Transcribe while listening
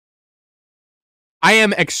I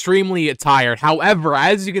am extremely tired. However,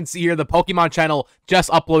 as you can see here, the Pokemon channel just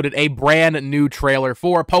uploaded a brand new trailer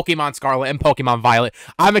for Pokemon Scarlet and Pokemon Violet.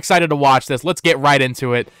 I'm excited to watch this. Let's get right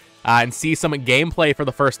into it and see some gameplay for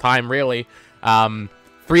the first time, really.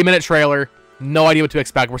 3-minute trailer. No idea what to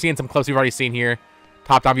expect. We're seeing some clips we've already seen here.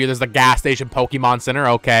 Top-down view, there's the gas station Pokemon Center.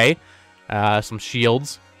 Okay. Some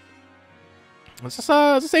shields. Is this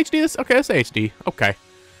HD? Okay, this is HD. Okay.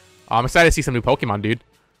 I'm excited to see some new Pokemon, dude.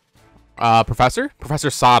 Professor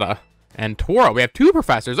Sada, and Toro. We have 2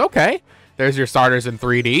 professors. Okay. There's your starters in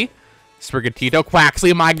 3D. Sprigatito,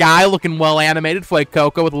 Quaxley, my guy, looking well animated. Flake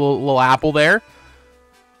Coco with a little apple there.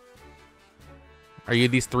 Are you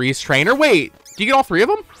these 3's trainer? Wait, do you get all 3 of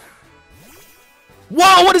them?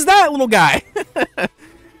 Whoa, what is that little guy?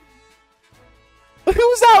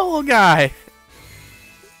 Who's that little guy?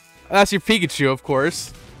 That's your Pikachu, of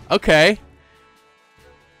course. Okay.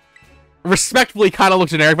 Respectfully kind of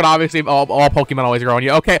looks generic, but obviously all Pokemon always grow on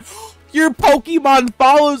you. Okay. Your Pokemon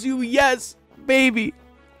follows you. Yes, baby.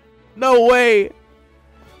 No way.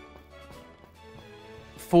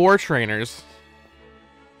 4 trainers.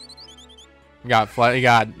 You got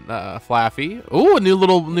Flaffy. Ooh, a new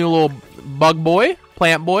little bug boy,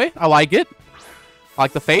 plant boy. I like it. I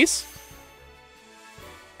like the face.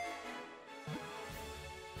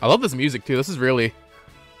 I love this music too. This is really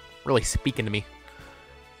speaking to me.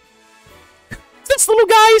 This little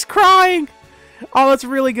guy is crying. Oh, that's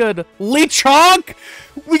really good. Lechonk.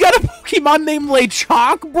 We got a Pokemon named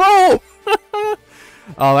Lechonk, bro.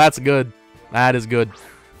 Oh, that's good. That is good.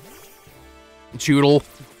 Choodle.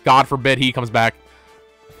 God forbid he comes back.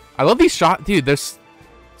 I love these shots, dude. There's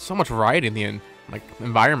so much variety in the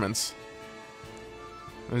environments.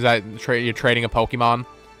 Is that you're trading a Pokemon,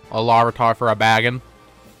 a Larvitar for a Bagon?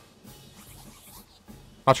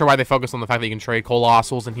 Not sure why they focus on the fact that you can trade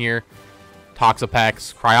Colossals in here.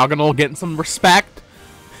 Toxapex, Cryogonal getting some respect.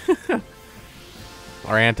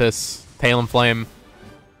 Lurantis, Talonflame.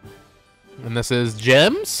 And this is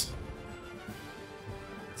Gems?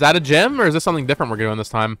 Is that a gem, or is this something different we're doing this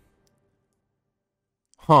time?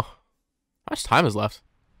 Huh. How much time is left?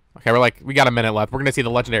 Okay, we got a minute left. We're gonna see the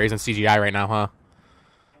legendaries in CGI right now, huh?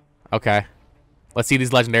 Okay. Let's see these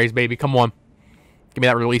legendaries, baby. Come on. Give me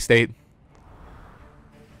that release date.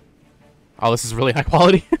 Oh, this is really high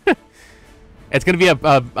quality. It's gonna be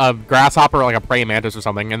a grasshopper or like a praying mantis or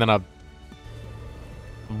something, and then a...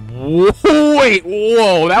 Wait,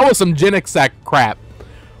 whoa, that was some Genesect crap.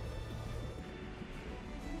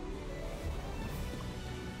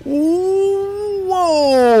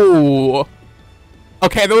 Whoa.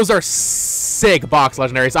 Okay, those are sick box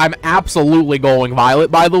legendaries. I'm absolutely going Violet,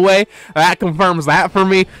 by the way. That confirms that for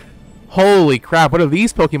me. Holy crap, what are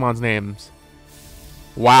these Pokemon's names?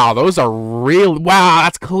 Wow, those are real. Wow,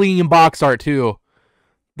 that's clean box art too.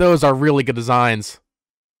 Those are really good designs.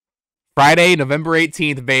 Friday, November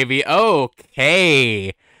 18th, baby.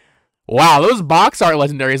 Okay. Wow, those box art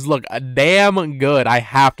legendaries look damn good, I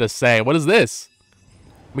have to say. What is this?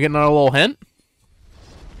 We getting another little hint?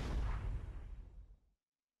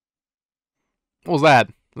 What was that?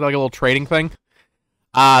 Is that like a little trading thing?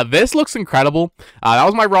 This looks incredible. That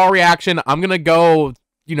was my raw reaction. I'm gonna go,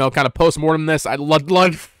 you know, kind of post-mortem this. I love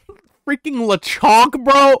freaking Lechonk,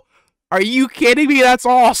 bro. Are you kidding me? That's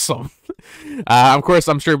awesome. Of course,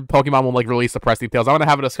 I'm sure Pokemon will release the press details. I'm gonna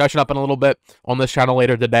have a discussion up in a little bit on this channel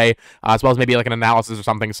later today, as well as maybe like an analysis or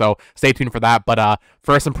something. So stay tuned for that. But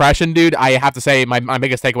first impression, dude, I have to say my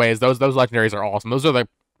biggest takeaway is those legendaries are awesome. Those are the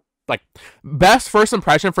best first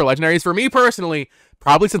impression for legendaries for me personally,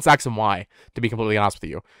 probably since X and Y, to be completely honest with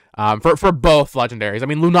you. For both legendaries. I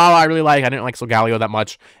mean, Lunala I really like. I didn't like Solgaleo that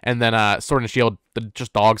much. And then Sword and Shield,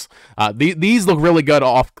 just dogs. These look really good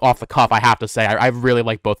off the cuff, I have to say. I really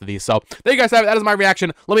like both of these. So there you guys have it. That is my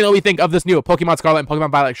reaction. Let me know what you think of this new Pokemon Scarlet and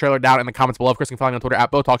Pokemon Violet trailer down in the comments below. Of course, you can follow me on Twitter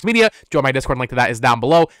at BoTalksMedia. Join my Discord, link to that is down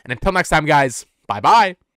below. And until next time, guys,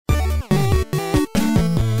 bye-bye.